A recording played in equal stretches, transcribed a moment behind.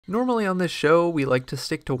Normally on this show, we like to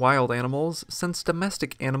stick to wild animals, since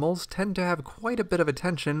domestic animals tend to have quite a bit of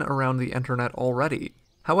attention around the internet already.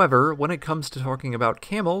 However, when it comes to talking about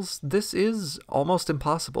camels, this is almost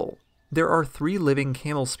impossible. There are 3 living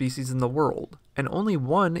camel species in the world, and only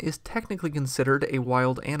one is technically considered a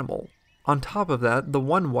wild animal. On top of that, the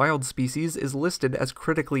one wild species is listed as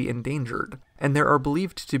critically endangered, and there are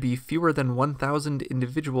believed to be fewer than 1,000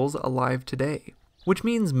 individuals alive today. Which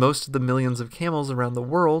means most of the millions of camels around the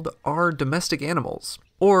world are domestic animals,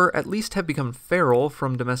 or at least have become feral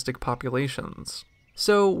from domestic populations.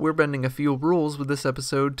 So we're bending a few rules with this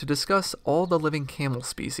episode to discuss all the living camel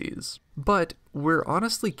species. But we're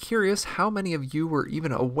honestly curious how many of you were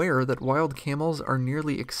even aware that wild camels are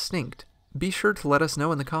nearly extinct. Be sure to let us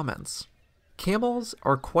know in the comments. Camels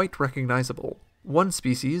are quite recognizable. One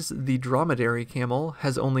species, the dromedary camel,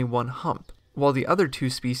 has only one hump, while the other 2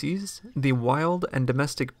 species, the wild and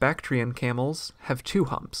domestic Bactrian camels, have 2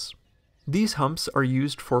 humps. These humps are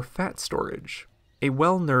used for fat storage. A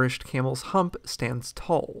well-nourished camel's hump stands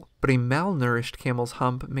tall, but a malnourished camel's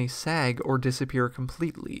hump may sag or disappear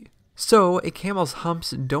completely. So, a camel's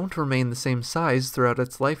humps don't remain the same size throughout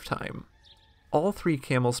its lifetime. All 3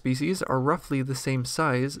 camel species are roughly the same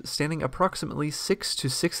size, standing approximately 6 to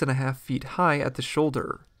 6.5 feet high at the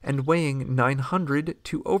shoulder, and weighing 900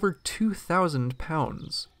 to over 2,000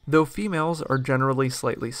 pounds, though females are generally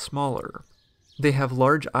slightly smaller. They have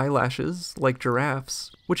large eyelashes, like giraffes,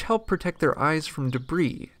 which help protect their eyes from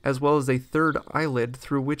debris, as well as a third eyelid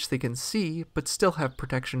through which they can see but still have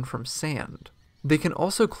protection from sand. They can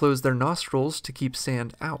also close their nostrils to keep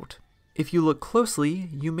sand out. If you look closely,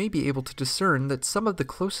 you may be able to discern that some of the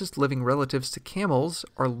closest living relatives to camels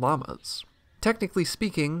are llamas. Technically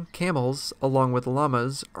speaking, camels, along with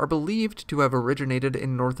llamas, are believed to have originated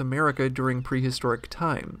in North America during prehistoric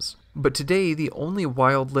times, but today the only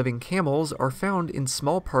wild living camels are found in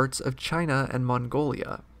small parts of China and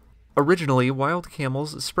Mongolia. Originally, wild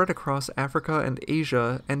camels spread across Africa and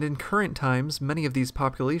Asia, and in current times many of these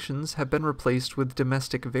populations have been replaced with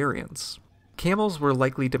domestic variants. Camels were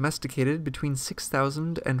likely domesticated between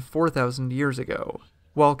 6,000 and 4,000 years ago.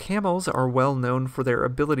 While camels are well known for their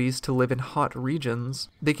abilities to live in hot regions,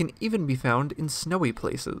 they can even be found in snowy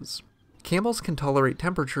places. Camels can tolerate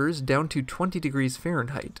temperatures down to 20 degrees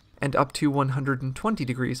Fahrenheit and up to 120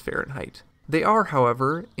 degrees Fahrenheit. They are,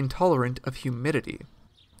 however, intolerant of humidity.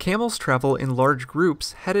 Camels travel in large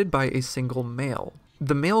groups headed by a single male.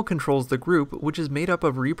 The male controls the group, which is made up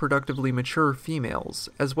of reproductively mature females,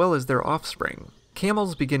 as well as their offspring.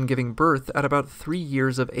 Camels begin giving birth at about 3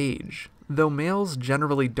 years of age, though males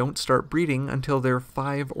generally don't start breeding until they're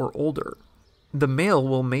 5 or older. The male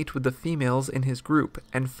will mate with the females in his group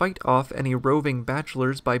and fight off any roving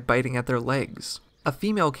bachelors by biting at their legs. A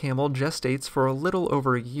female camel gestates for a little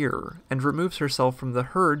over a year and removes herself from the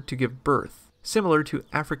herd to give birth, similar to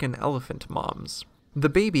African elephant moms. The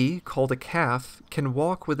baby, called a calf, can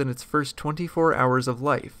walk within its first 24 hours of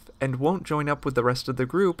life and won't join up with the rest of the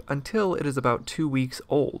group until it is about 2 weeks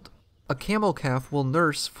old. A camel calf will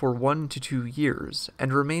nurse for 1 to 2 years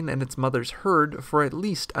and remain in its mother's herd for at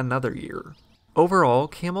least another year. Overall,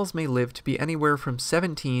 camels may live to be anywhere from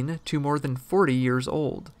 17 to more than 40 years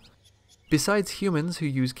old. Besides humans who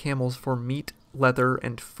use camels for meat, leather,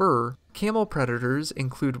 and fur, camel predators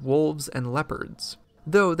include wolves and leopards,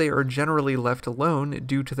 though they are generally left alone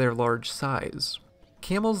due to their large size.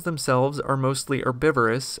 Camels themselves are mostly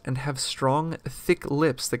herbivorous and have strong, thick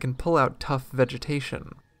lips that can pull out tough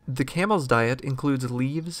vegetation. The camel's diet includes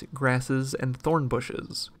leaves, grasses, and thorn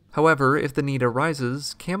bushes. However, if the need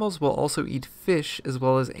arises, camels will also eat fish as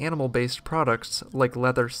well as animal-based products like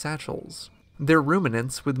leather satchels. They're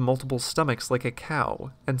ruminants with multiple stomachs like a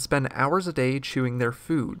cow, and spend hours a day chewing their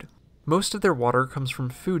food. Most of their water comes from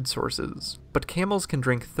food sources, but camels can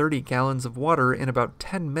drink 30 gallons of water in about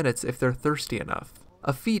 10 minutes if they're thirsty enough,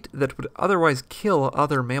 a feat that would otherwise kill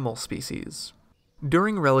other mammal species.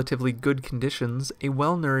 During relatively good conditions, a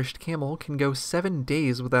well-nourished camel can go 7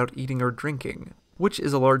 days without eating or drinking, which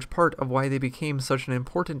is a large part of why they became such an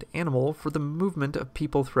important animal for the movement of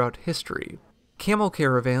people throughout history. Camel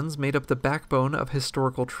caravans made up the backbone of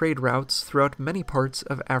historical trade routes throughout many parts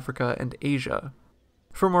of Africa and Asia.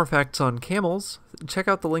 For more facts on camels, check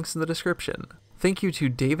out the links in the description. Thank you to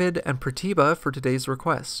David and Pratibha for today's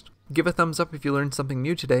request. Give a thumbs up if you learned something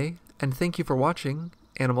new today, and thank you for watching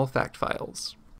Animal Fact Files.